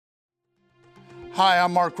Hi,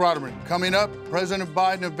 I'm Mark Rotterman. Coming up, President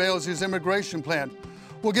Biden unveils his immigration plan.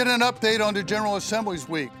 We'll get an update on the General Assembly's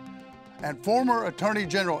week. And former Attorney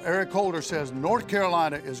General Eric Holder says North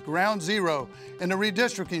Carolina is ground zero in the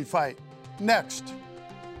redistricting fight. Next.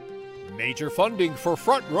 Major funding for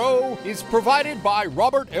Front Row is provided by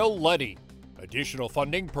Robert L. Leddy. Additional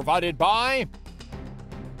funding provided by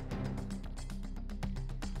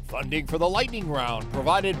funding for the lightning round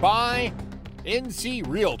provided by NC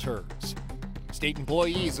Realtors, State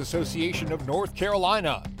Employees Association of North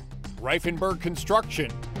Carolina, Reifenberg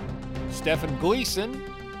Construction, Stephen Gleason,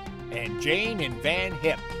 and Jane and Van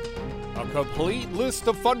Hip. A complete list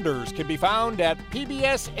of funders can be found at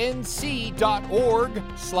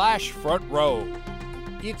pbsnc.org/front row.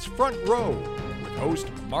 It's Front Row with host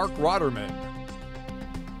Mark Rotterman.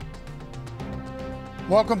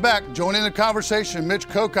 Welcome back. Joining the conversation, Mitch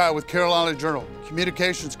Kokai with Carolina Journal,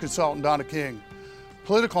 communications consultant Donna King,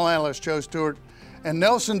 political analyst Joe Stewart, and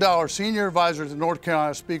Nelson Dollar, senior advisor to the North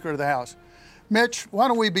Carolina Speaker of the House. Mitch, why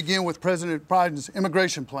don't we begin with President Biden's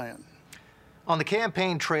immigration plan? On the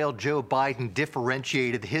campaign trail, Joe Biden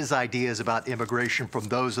differentiated his ideas about immigration from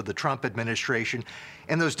those of the Trump administration,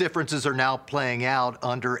 and those differences are now playing out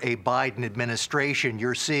under a Biden administration.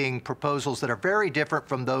 You're seeing proposals that are very different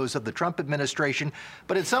from those of the Trump administration,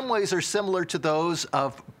 but in some ways are similar to those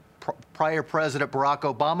of prior President Barack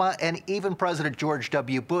Obama and even President George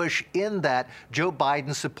W. Bush, in that Joe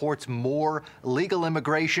Biden supports more legal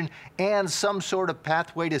immigration and some sort of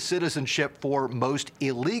pathway to citizenship for most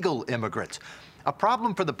illegal immigrants. A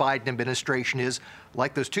problem for the Biden administration is,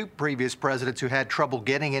 like those two previous presidents who had trouble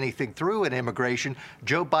getting anything through in immigration,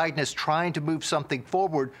 Joe Biden is trying to move something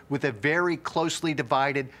forward with a very closely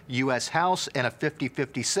divided U.S. House and a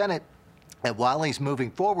 50-50 Senate. And while he's moving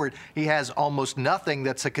forward, he has almost nothing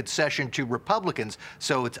that's a concession to Republicans.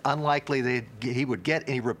 So it's unlikely that he would get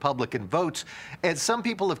any Republican votes. And some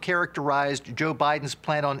people have characterized Joe Biden's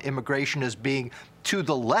plan on immigration as being to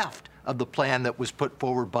the left of the plan that was put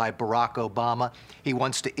forward by Barack Obama. He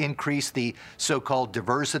wants to increase the so-called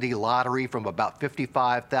diversity lottery from about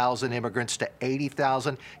 55,000 immigrants to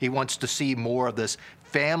 80,000. He wants to see more of this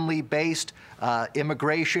family-based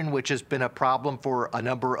immigration, which has been a problem for a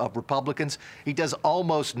number of Republicans. He does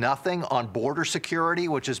almost nothing on border security,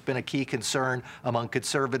 which has been a key concern among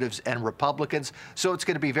conservatives and Republicans. So it's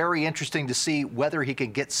going to be very interesting to see whether he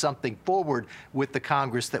can get something forward with the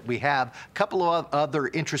Congress that we have. A couple of other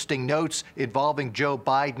interesting notes involving Joe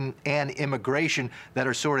Biden and immigration that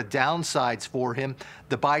are sort of downsides for him.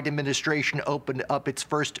 The Biden administration opened up its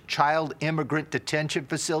first child immigrant detention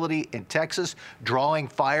facility in Texas, drawing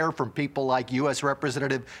fire from people like U.S.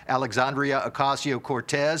 Representative Alexandria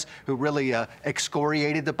Ocasio-Cortez, who really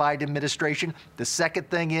excoriated the Biden administration. The second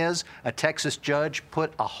thing is a Texas judge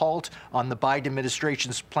put a halt on the Biden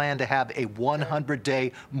administration's plan to have a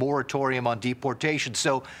 100-day moratorium on deportation.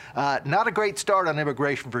 So not a great start on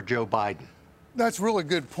immigration for Joe Biden. That's really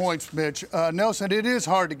good points, Mitch. Nelson, it is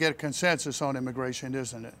hard to get a consensus on immigration,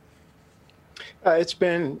 isn't it? It's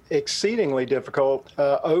been exceedingly difficult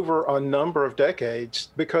over a number of decades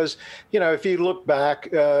because, you know, if you look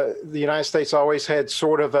back, the United States always had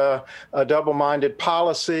sort of a double-minded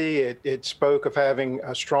policy. It spoke of having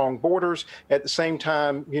strong borders. At the same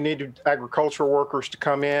time, you needed agricultural workers to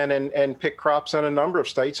come in and pick crops in a number of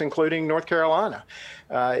states, including North Carolina.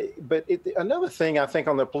 But another thing I think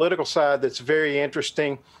on the political side that's very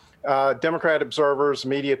interesting, Democrat observers,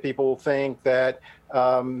 media people think that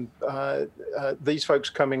these folks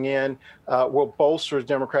coming in will bolster the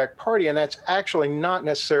Democratic Party, and that's actually not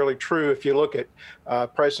necessarily true. If you look at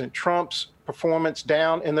President Trump's performance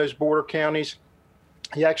down in those border counties,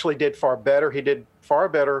 he actually did far better. He did far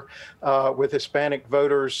better with Hispanic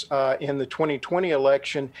voters in the 2020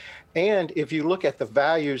 election. And if you look at the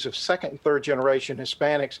values of second and third generation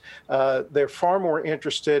Hispanics, they're far more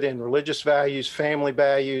interested in religious values, family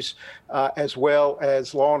values, as well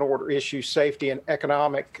as law and order issues, safety, and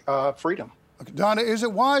economic freedom. Donna, is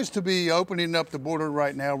it wise to be opening up the border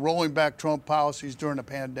right now, rolling back Trump policies during the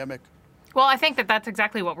pandemic? Well, I think that that's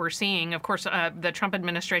exactly what we're seeing. Of course, the Trump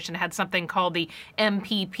administration had something called the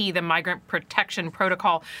MPP, the Migrant Protection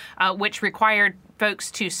Protocol, which required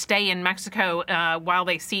folks to stay in Mexico while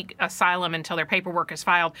they seek asylum until their paperwork is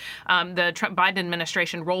filed. The Biden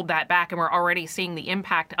administration rolled that back, and we're already seeing the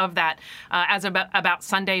impact of that. As about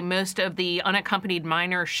Sunday, most of the unaccompanied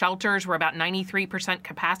minor shelters were about 93%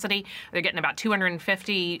 capacity. They're getting about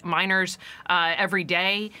 250 minors every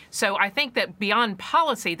day. So I think that beyond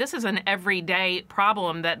policy, this is an everyday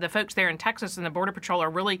problem that the folks there in Texas and the Border Patrol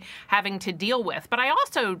are really having to deal with. But I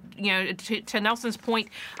also, to Nelson's point,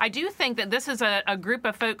 I do think that this is a a group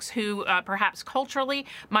of folks who perhaps culturally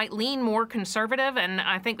might lean more conservative. And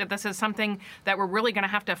I think that this is something that we're really going to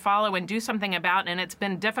have to follow and do something about. And it's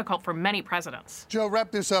been difficult for many presidents. Joe,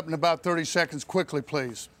 wrap this up in about 30 seconds quickly,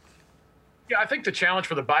 please. Yeah, I think the challenge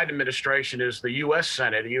for the Biden administration is the U.S.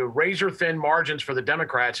 Senate. You have razor-thin margins for the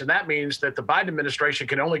Democrats, and that means that the Biden administration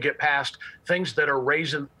can only get past things that are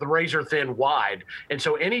razor-thin wide. And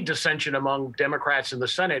so any dissension among Democrats in the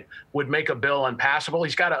Senate would make a bill unpassable.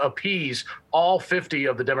 He's got to appease all 50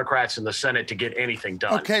 of the Democrats in the Senate to get anything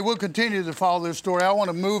done. Okay, we'll continue to follow this story. I want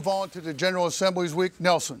to move on to the General Assembly's week.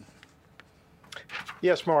 Nelson.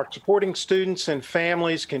 Yes, Mark. Supporting students and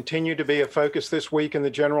families continue to be a focus this week in the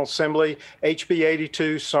General Assembly. HB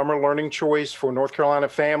 82, Summer Learning Choice for North Carolina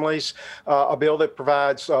families, a bill that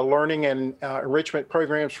provides learning and enrichment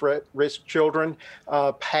programs for at-risk children,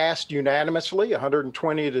 passed unanimously,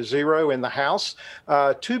 120-0 in the House.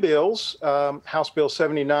 Two bills, House Bill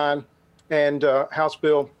 79 and House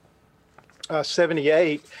Bill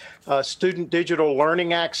 78, student digital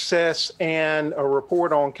learning access and a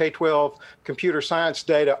report on K-12 computer science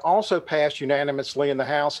data also passed unanimously in the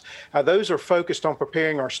House. Those are focused on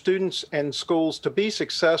preparing our students and schools to be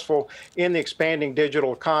successful in the expanding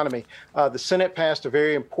digital economy. The Senate passed a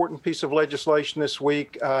very important piece of legislation this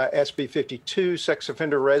week, SB 52, sex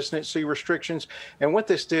offender residency restrictions. And what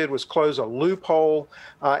this did was close a loophole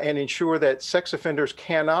and ensure that sex offenders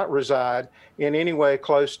cannot reside in any way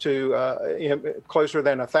closer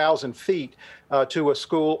than 1,000 feet to a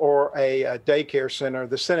school or a daycare center.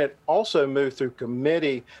 The Senate also moved through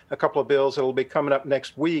committee a couple of bills that will be coming up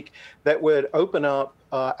next week that would open up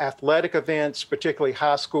athletic events, particularly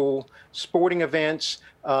high school sporting events,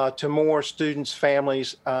 to more students,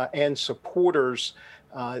 families, and supporters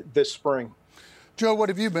this spring. Joe, what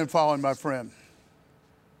have you been following, my friend?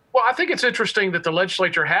 Well, I think it's interesting that the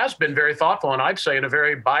legislature has been very thoughtful, and I'd say in a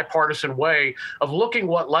very bipartisan way, of looking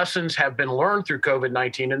what lessons have been learned through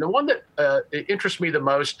COVID-19. And the one that interests me the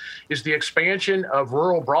most is the expansion of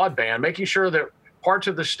rural broadband, making sure that parts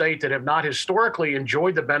of the state that have not historically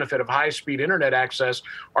enjoyed the benefit of high-speed internet access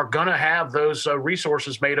are going to have those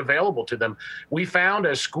resources made available to them. We found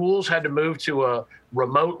as schools had to move to a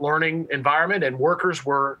remote learning environment and workers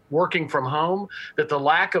were working from home, that the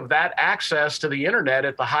lack of that access to the internet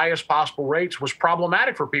at the highest possible rates was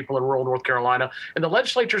problematic for people in rural North Carolina. And the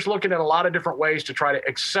legislature is looking at a lot of different ways to try to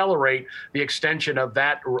accelerate the extension of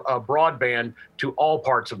that broadband to all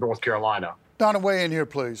parts of North Carolina. Donna, weigh in here,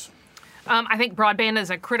 please. I think broadband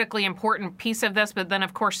is a critically important piece of this, but then,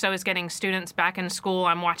 of course, so is getting students back in school.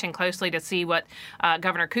 I'm watching closely to see what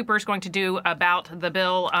Governor Cooper is going to do about the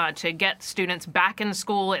bill to get students back in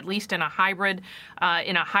school, at least in a hybrid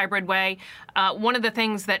way. One of the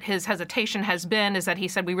things that his hesitation has been is that he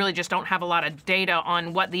said we really just don't have a lot of data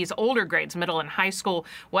on what these older grades, middle and high school,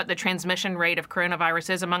 what the transmission rate of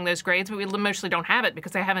coronavirus is among those grades, but we mostly don't have it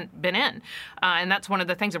because they haven't been in. And that's one of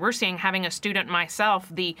the things that we're seeing. Having a student myself,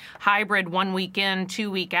 the hybrid 1 week in,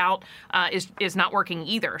 2 week out is not working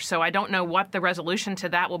either. So I don't know what the resolution to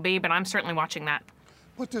that will be, but I'm certainly watching that.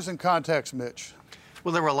 Put this in context, Mitch.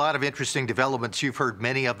 Well, there were a lot of interesting developments. You've heard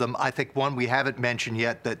many of them. I think one we haven't mentioned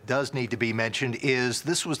yet that does need to be mentioned is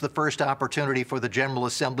this was the first opportunity for the General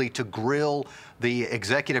Assembly to grill the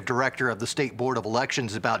executive director of the State Board of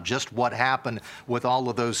Elections about just what happened with all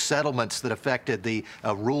of those settlements that affected the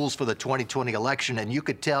rules for the 2020 election. And you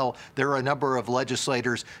could tell there are a number of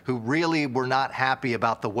legislators who really were not happy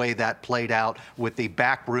about the way that played out with the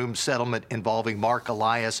backroom settlement involving Mark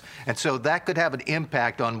Elias. And so that could have an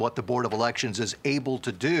impact on what the Board of Elections is able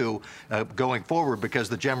to do going forward, because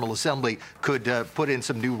the General Assembly could put in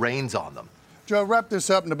some new reins on them. Joe, wrap this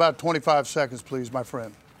up in about 25 seconds, please, my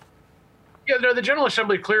friend. Yeah, the General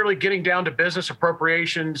Assembly clearly getting down to business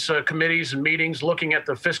appropriations committees and meetings, looking at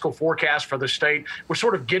the fiscal forecast for the state. We're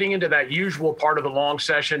sort of getting into that usual part of the long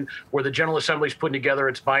session where the General Assembly is putting together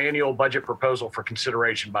its biennial budget proposal for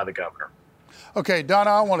consideration by the governor. Okay, Donna,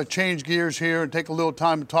 I want to change gears here and take a little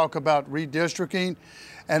time to talk about redistricting.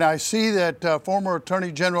 And I see that former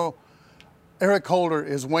Attorney General Eric Holder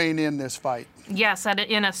is weighing in this fight. Yes,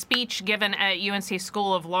 in a speech given at UNC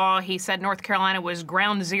School of Law, he said North Carolina was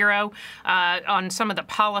ground zero on some of the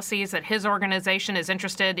policies that his organization is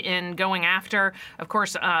interested in going after. Of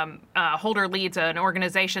course, Holder leads an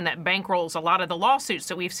organization that bankrolls a lot of the lawsuits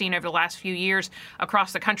that we've seen over the last few years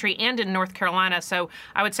across the country and in North Carolina. So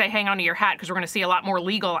I would say hang on to your hat, because we're going to see a lot more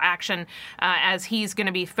legal action as he's going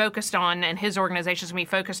to be focused on, and his organization is going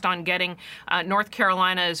to be focused on getting North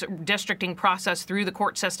Carolina's districting process through the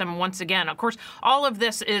court system once again. Of course, All of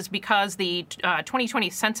this is because the 2020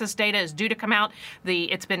 census data is due to come out.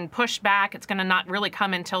 It's been pushed back. It's going to not really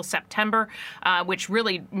come until September, which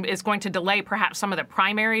really is going to delay perhaps some of the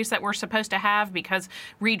primaries that we're supposed to have, because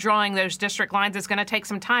redrawing those district lines is going to take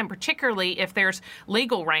some time, particularly if there's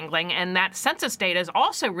legal wrangling. And that census data is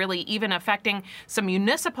also really even affecting some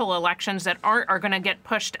municipal elections that are going to get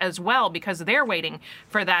pushed as well, because they're waiting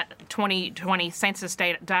for that 2020 census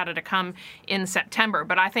data to come in September.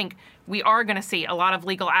 But I think we are going to see a lot of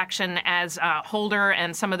legal action as Holder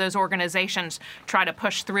and some of those organizations try to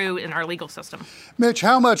push through in our legal system. Mitch,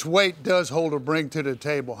 how much weight does Holder bring to the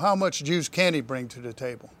table? How much juice can he bring to the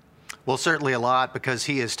table? Well, certainly a lot, because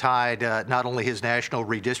he has tied not only his National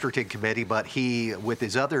Redistricting Committee, but he, with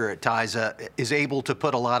his other ties, is able to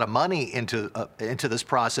put a lot of money into this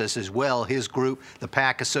process as well. His group, the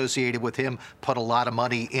PAC associated with him, put a lot of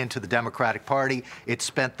money into the Democratic Party. It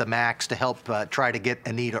spent the max to help try to get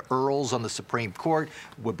Anita Earls on the Supreme Court.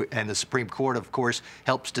 And the Supreme Court, of course,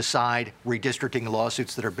 helps decide redistricting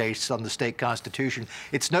lawsuits that are based on the state constitution.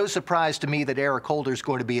 It's no surprise to me that Eric Holder is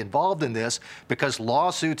going to be involved in this, because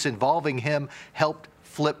lawsuits involving him helped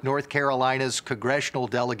flip North Carolina's congressional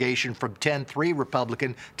delegation from 10-3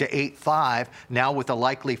 Republican to 8-5. Now with a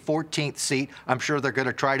likely 14th seat, I'm sure they're going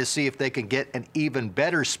to try to see if they can get an even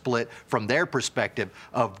better split from their perspective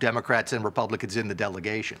of Democrats and Republicans in the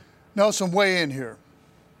delegation. Nelson, weigh in here.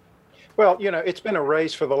 Well, it's been a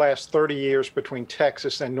race for the last 30 years between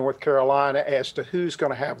Texas and North Carolina as to who's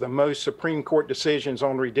going to have the most Supreme Court decisions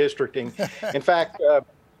on redistricting. In fact,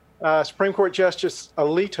 Supreme Court Justice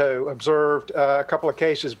Alito observed a couple of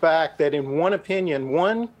cases back that in one opinion,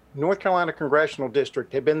 one North Carolina congressional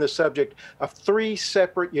district had been the subject of 3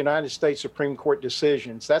 separate United States Supreme Court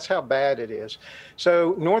decisions. That's how bad it is.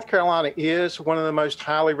 So North Carolina is one of the most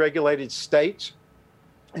highly regulated states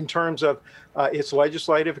in terms of its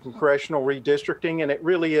legislative and congressional redistricting, and it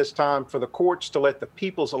really is time for the courts to let the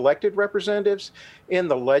people's elected representatives in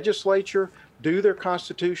the legislature do their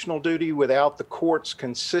constitutional duty without the courts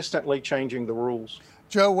consistently changing the rules.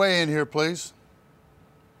 Joe, weigh in here, please.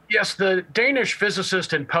 Yes, the Danish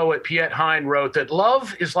physicist and poet Piet Hein wrote that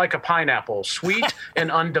love is like a pineapple, sweet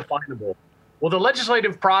and undefinable. Well, the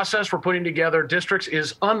legislative process for putting together districts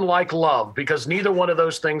is unlike love, because neither one of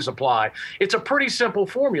those things apply. It's a pretty simple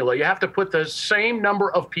formula. You have to put the same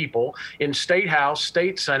number of people in state house,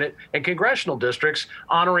 state senate, and congressional districts,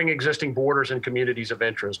 honoring existing borders and communities of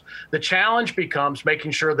interest. The challenge becomes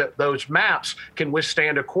making sure that those maps can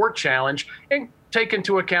withstand a court challenge and take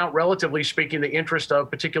into account, relatively speaking, the interest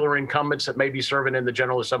of particular incumbents that may be serving in the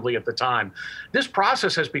General Assembly at the time. This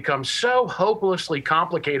process has become so hopelessly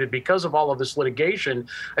complicated because of all of this litigation.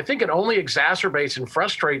 I think it only exacerbates and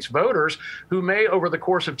frustrates voters who may, over the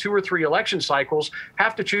course of 2 or 3 election cycles,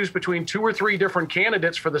 have to choose between 2 or 3 different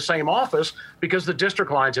candidates for the same office because the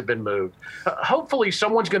district lines have been moved. Hopefully,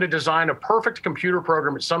 someone's going to design a perfect computer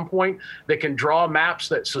program at some point that can draw maps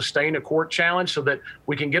that sustain a court challenge so that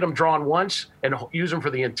we can get them drawn once and use them for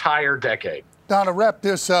the entire decade. Donna, wrap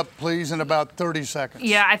this up, please, in about 30 seconds.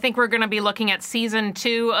 Yeah, I think we're going to be looking at season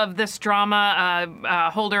 2 of this drama.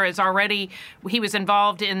 Holder is he was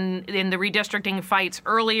involved in the redistricting fights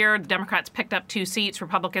earlier. The Democrats picked up 2 seats.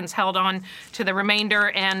 Republicans held on to the remainder.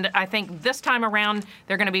 And I think this time around,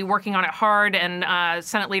 they're going to be working on it hard. And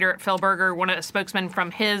Senate Leader Phil Berger, one of the spokesmen from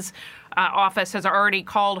his office, has already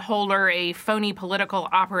called Holder a phony political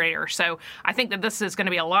operator. So I think that this is going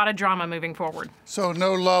to be a lot of drama moving forward. So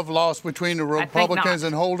no love lost between the Republicans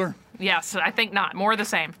and Holder? Yes, I think not. More of the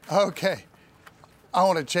same. Okay. I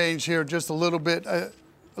want to change here just a little bit. It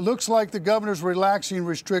looks like the governor's relaxing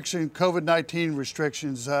COVID-19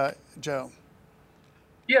 restrictions, Joe.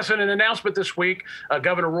 Yes, in an announcement this week,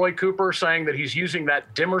 Governor Roy Cooper saying that he's using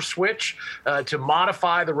that dimmer switch to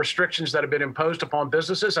modify the restrictions that have been imposed upon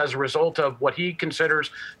businesses as a result of what he considers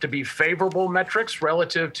to be favorable metrics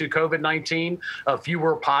relative to COVID-19,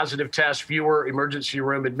 fewer positive tests, fewer emergency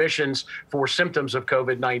room admissions for symptoms of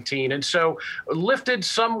COVID-19. And so lifted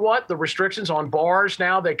somewhat the restrictions on bars.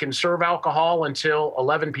 Now they can serve alcohol until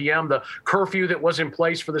 11 p.m. The curfew that was in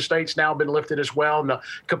place for the state's now been lifted as well. And the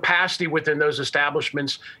capacity within those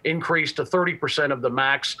establishments increased to 30% of the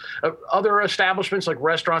max. Other establishments like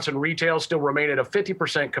restaurants and retail still remain at a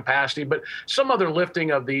 50% capacity, but some other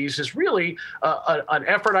lifting of these is really an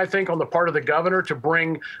effort, I think, on the part of the governor to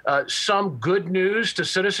bring some good news to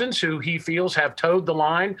citizens who he feels have towed the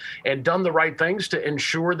line and done the right things to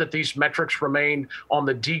ensure that these metrics remain on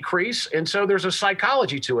the decrease. And so there's a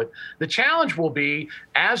psychology to it. The challenge will be,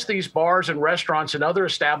 as these bars and restaurants and other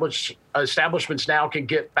establishments now can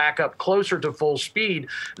get back up closer to full speed,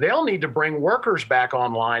 they'll need to bring workers back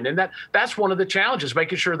online. And that's one of the challenges,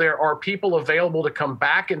 making sure there are people available to come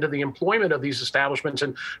back into the employment of these establishments.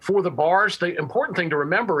 And for the bars, the important thing to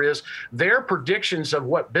remember is their predictions of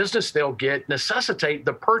what business they'll get necessitate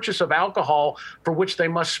the purchase of alcohol for which they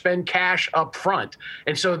must spend cash up front.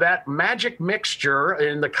 And so that magic mixture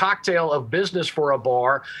in the cocktail of business for a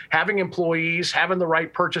bar, having employees, having the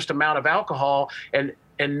right purchased amount of alcohol, and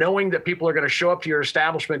knowing that people are going to show up to your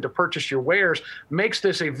establishment to purchase your wares makes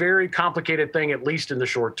this a very complicated thing, at least in the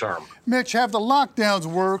short term. Mitch, have the lockdowns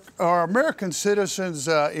worked? Are American citizens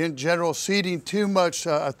in general ceding too much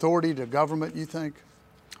authority to government, you think?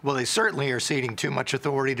 Well, they certainly are ceding too much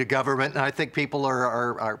authority to government, and I think people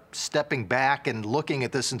are stepping back and looking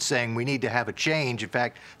at this and saying we need to have a change. In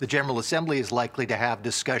fact, the General Assembly is likely to have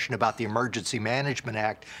discussion about the Emergency Management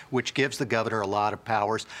Act, which gives the governor a lot of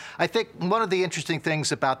powers. I think one of the interesting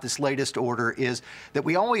things about this latest order is that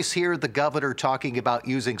we always hear the governor talking about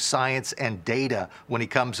using science and data when he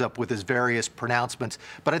comes up with his various pronouncements.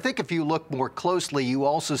 But I think if you look more closely, you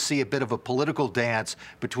also see a bit of a political dance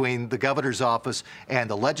between the governor's office and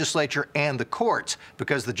the legislature and the courts,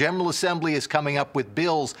 because the General Assembly is coming up with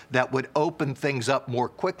bills that would open things up more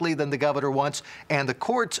quickly than the governor wants, and the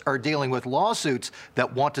courts are dealing with lawsuits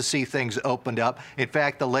that want to see things opened up. In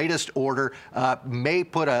fact, the latest order may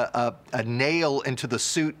put a nail into the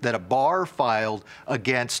suit that a bar filed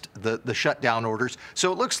against the shutdown orders.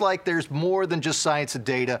 So it looks like there's more than just science and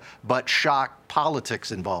data, but shock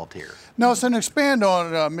politics involved here. Nelson, expand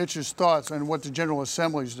on Mitch's thoughts on what the General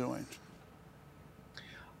Assembly is doing.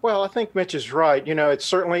 Well, I think Mitch is right. You know, it's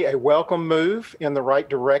certainly a welcome move in the right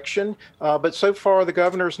direction, but so far the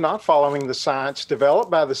governor's not following the science developed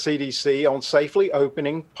by the CDC on safely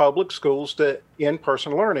opening public schools to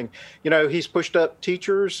in-person learning. You know, he's pushed up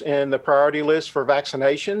teachers in the priority list for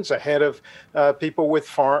vaccinations ahead of people with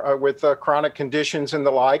chronic conditions and the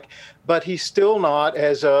like, but he's still not,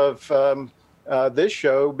 as of this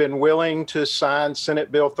show, been willing to sign Senate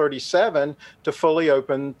Bill 37 to fully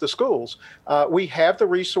open the schools. We have the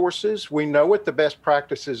resources. We know what the best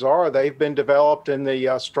practices are. They've been developed in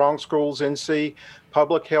the Strong Schools NC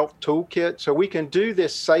Public Health Toolkit. So we can do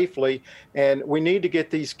this safely, and we need to get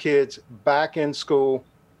these kids back in school,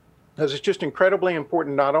 because it's just incredibly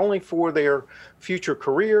important, not only for their future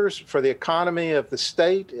careers, for the economy of the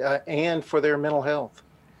state, and for their mental health.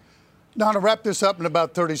 Donna, wrap this up in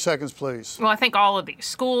about 30 seconds, please. Well, I think all of these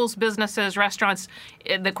schools, businesses, restaurants,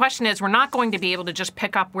 the question is, we're not going to be able to just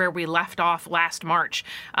pick up where we left off last March.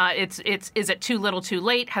 Is it too little too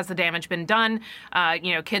late? Has the damage been done?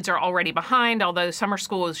 Kids are already behind, although summer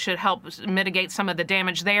schools should help mitigate some of the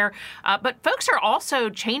damage there. But folks are also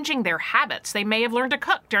changing their habits. They may have learned to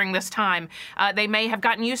cook during this time. They may have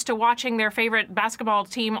gotten used to watching their favorite basketball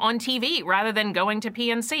team on TV rather than going to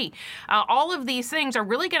PNC. All of these things are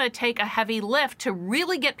really going to take a heavy lift to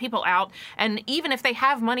really get people out, and even if they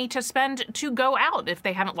have money to spend, to go out if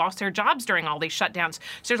they haven't lost their jobs during all these shutdowns.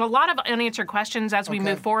 So there's a lot of unanswered questions as we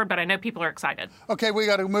move forward, but I know people are excited. Okay, we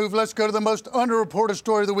got to move. Let's go to the most underreported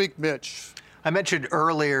story of the week, Mitch. I mentioned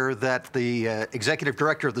earlier that the executive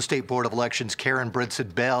director of the State Board of Elections, Karen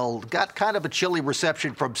Brinson Bell, got kind of a chilly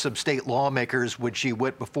reception from some state lawmakers when she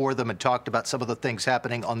went before them and talked about some of the things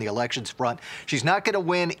happening on the elections front. She's not going to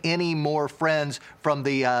win any more friends from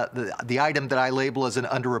the item that I label as an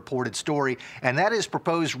underreported story, and that is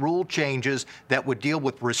proposed rule changes that would deal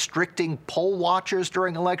with restricting poll watchers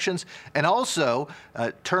during elections, and also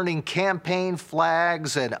turning campaign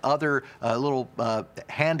flags and other little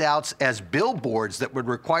handouts as billboards that would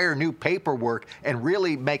require new paperwork and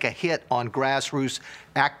really make a hit on grassroots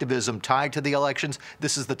activism tied to the elections.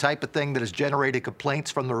 This is the type of thing that has generated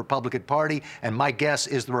complaints from the Republican Party, and my guess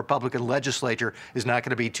is the Republican legislature is not going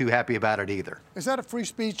to be too happy about it either. Is that a free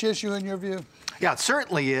speech issue in your view? Yeah, it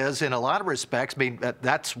certainly is in a lot of respects. I mean,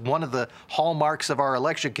 that's one of the hallmarks of our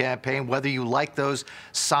election campaign. Whether you like those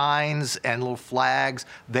signs and little flags,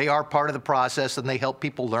 they are part of the process, and they help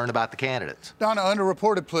people learn about the candidates. Donna,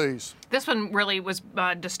 underreported, please. This one really was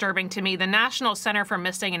disturbing to me. The National Center for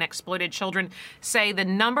Missing and Exploited Children say the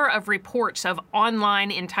number of reports of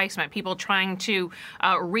online enticement, people trying to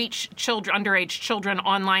reach underage children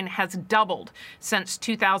online, has doubled since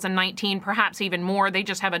 2019, perhaps even more. They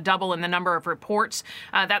just have a double in the number of reports.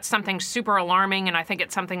 That's something super alarming, and I think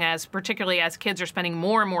it's something, particularly as kids are spending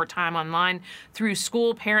more and more time online through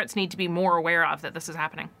school, parents need to be more aware of that this is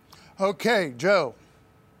happening. Okay, Joe.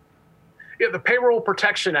 Yeah, the Payroll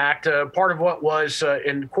Protection Act, part of what was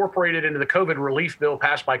incorporated into the COVID relief bill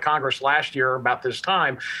passed by Congress last year about this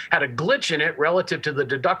time, had a glitch in it relative to the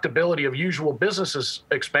deductibility of usual business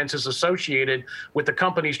expenses associated with the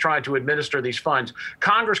companies trying to administer these funds.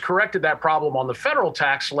 Congress corrected that problem on the federal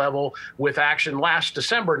tax level with action last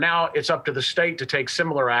December. Now it's up to the state to take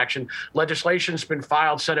similar action. Legislation's been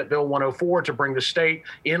filed, Senate Bill 104, to bring the state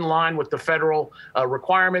in line with the federal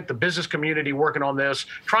requirement. The business community working on this,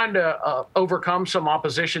 trying to overcome some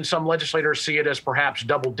opposition. Some legislators see it as perhaps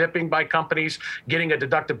double dipping by companies, getting a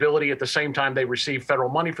deductibility at the same time they receive federal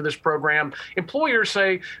money for this program. Employers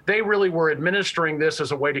say they really were administering this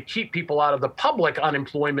as a way to keep people out of the public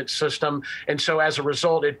unemployment system. And so as a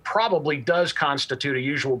result, it probably does constitute a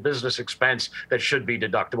usual business expense that should be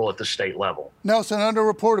deductible at the state level. Nelson,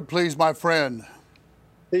 underreported, please, my friend.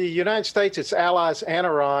 The United States, its allies, and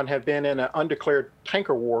Iran have been in an undeclared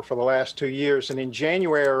tanker war for the last 2 years. And in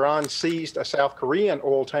January, Iran seized a South Korean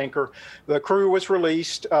oil tanker. The crew was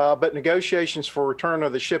released, but negotiations for return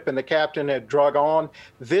of the ship and the captain had drug on.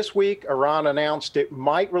 This week, Iran announced it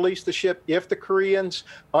might release the ship if the Koreans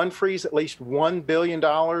unfreeze at least $1 billion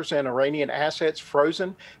in Iranian assets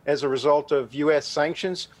frozen as a result of U.S.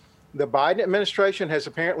 sanctions. The Biden administration has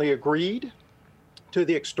apparently agreed to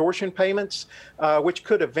the extortion payments, which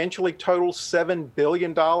could eventually total $7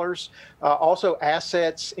 billion. Also,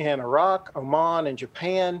 assets in Iraq, Oman, and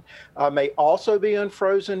Japan may also be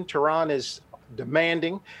unfrozen. Tehran is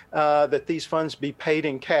demanding that these funds be paid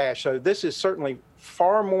in cash. So this is certainly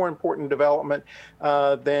far more important development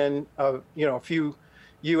than a few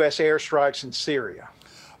U.S. airstrikes in Syria.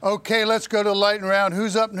 Okay, let's go to the lightning round.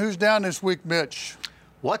 Who's up and who's down this week, Mitch?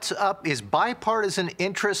 What's up is bipartisan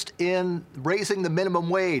interest in raising the minimum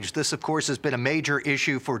wage. This, of course, has been a major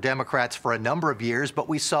issue for Democrats for a number of years, but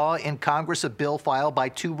we saw in Congress a bill filed by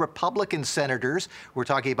 2 Republican senators. We're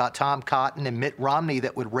talking about Tom Cotton and Mitt Romney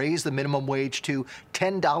that would raise the minimum wage to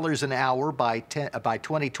 $10 an hour by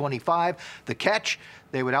 2025. The catch?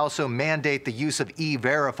 They would also mandate the use of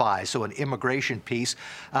E-Verify, so an immigration piece.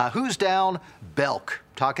 Who's down? Belk,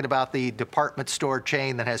 talking about the department store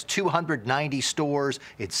chain that has 290 stores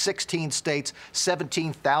in 16 states,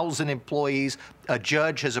 17,000 employees. A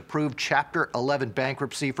judge has approved Chapter 11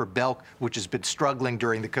 bankruptcy for Belk, which has been struggling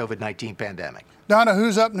during the COVID-19 pandemic. Donna,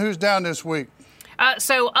 who's up and who's down this week?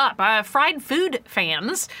 Fried food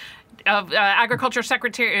fans of Agriculture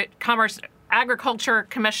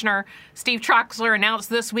Commissioner Steve Troxler announced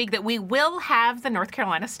this week that we will have the North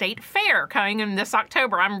Carolina State Fair coming in this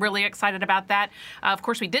October. I'm really excited about that. Of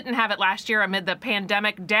course, we didn't have it last year amid the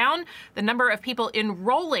pandemic. Down the number of people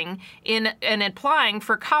enrolling in and applying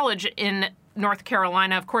for college in North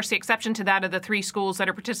Carolina. Of course, the exception to that are the 3 schools that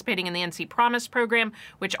are participating in the NC Promise program,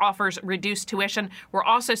 which offers reduced tuition. We're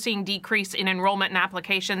also seeing decrease in enrollment and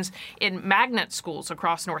applications in magnet schools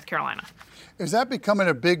across North Carolina. Is that becoming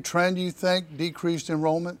a big trend, you think, decreased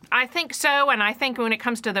enrollment? I think so, and I think when it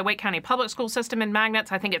comes to the Wake County public school system in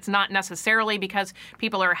magnets, I think it's not necessarily because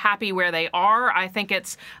people are happy where they are. I think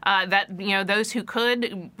it's that those who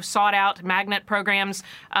could sought out magnet programs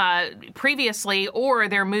previously, or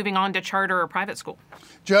they're moving on to charter or private school.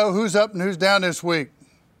 Joe, who's up and who's down this week?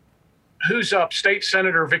 Who's up? State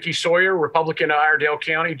Senator Vicky Sawyer, Republican of Iredell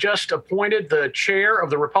County, just appointed the chair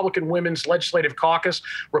of the Republican Women's Legislative Caucus,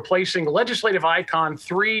 replacing legislative icon,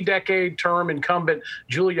 3-decade term incumbent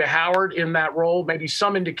Julia Howard in that role. Maybe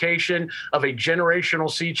some indication of a generational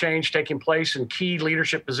sea change taking place in key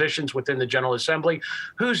leadership positions within the General Assembly.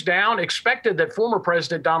 Who's down? Expected that former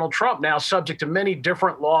President Donald Trump, now subject to many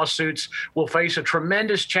different lawsuits, will face a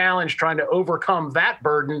tremendous challenge trying to overcome that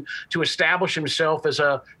burden to establish himself as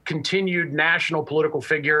a continued national political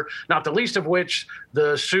figure, not the least of which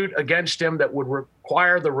the suit against him that would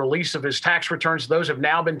require the release of his tax returns. Those have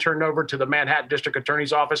now been turned over to the Manhattan District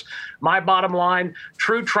Attorney's Office. My bottom line,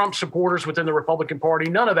 true Trump supporters within the Republican Party,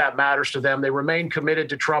 none of that matters to them. They remain committed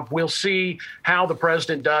to Trump. We'll see how the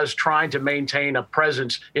president does trying to maintain a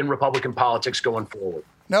presence in Republican politics going forward.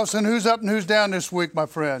 Nelson, who's up and who's down this week, my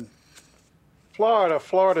friend?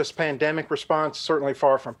 Florida's pandemic response is certainly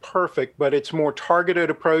far from perfect, but its more targeted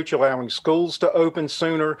approach, allowing schools to open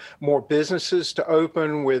sooner, more businesses to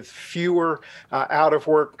open with fewer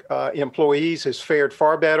out-of-work employees, has fared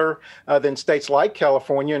far better than states like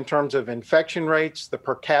California in terms of infection rates, the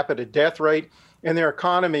per capita death rate, and their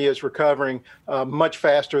economy is recovering much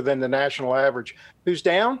faster than the national average. Who's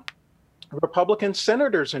down? Republican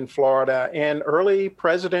senators in Florida and early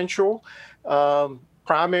presidential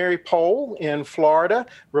primary poll in Florida,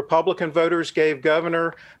 Republican voters gave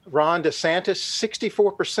Governor Ron DeSantis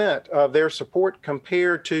 64% of their support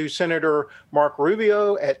compared to Senator Marco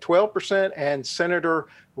Rubio at 12% and Senator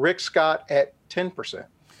Rick Scott at 10%.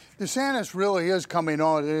 DeSantis really is coming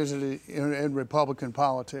on, isn't he, in Republican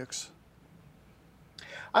politics?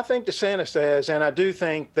 I think DeSantis is, and I do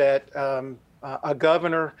think that a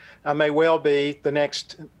governor may well be the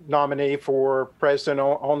next nominee for president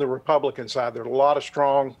on the Republican side. There are a lot of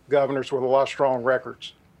strong governors with a lot of strong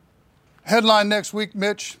records. Headline next week,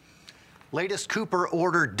 Mitch. Latest Cooper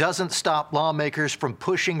order doesn't stop lawmakers from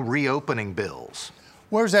pushing reopening bills.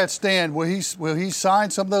 Where's that stand? Will he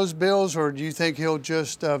sign some of those bills, or do you think he'll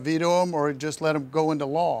just veto them or just let them go into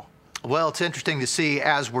law? Well, it's interesting to see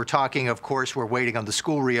as we're talking, of course, we're waiting on the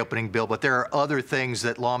school reopening bill, but there are other things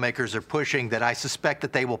that lawmakers are pushing that I suspect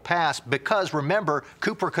that they will pass because, remember,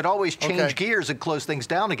 Cooper could always change gears and close things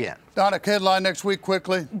down again. Donna, headline next week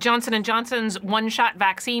quickly. Johnson & Johnson's one-shot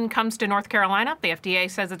vaccine comes to North Carolina. The FDA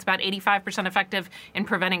says it's about 85% effective in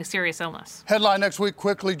preventing serious illness. Headline next week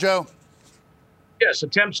quickly, Joe. Yes,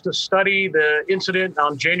 attempts to study the incident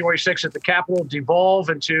on January 6th at the Capitol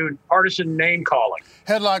devolve into partisan name-calling.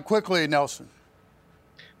 Headline quickly, Nelson.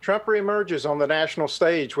 Trump reemerges on the national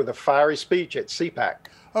stage with a fiery speech at CPAC.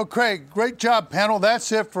 Oh, Craig, great job, panel.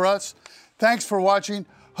 That's it for us. Thanks for watching.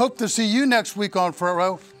 Hope to see you next week on Front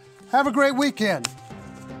Row. Have a great weekend.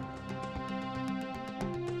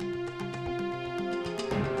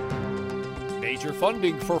 Major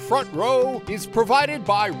funding for Front Row is provided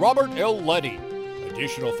by Robert L. Leddy.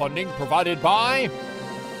 Additional funding provided by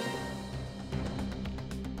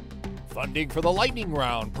funding for the lightning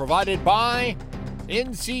round provided by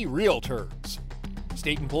NC Realtors,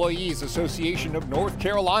 State Employees Association of North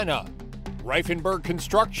Carolina, Reifenberg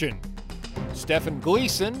Construction, Stephen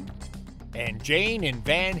Gleason, and Jane and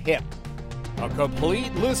Van Hip. A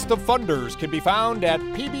complete list of funders can be found at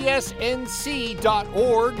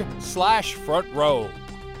pbsnc.org/frontrow.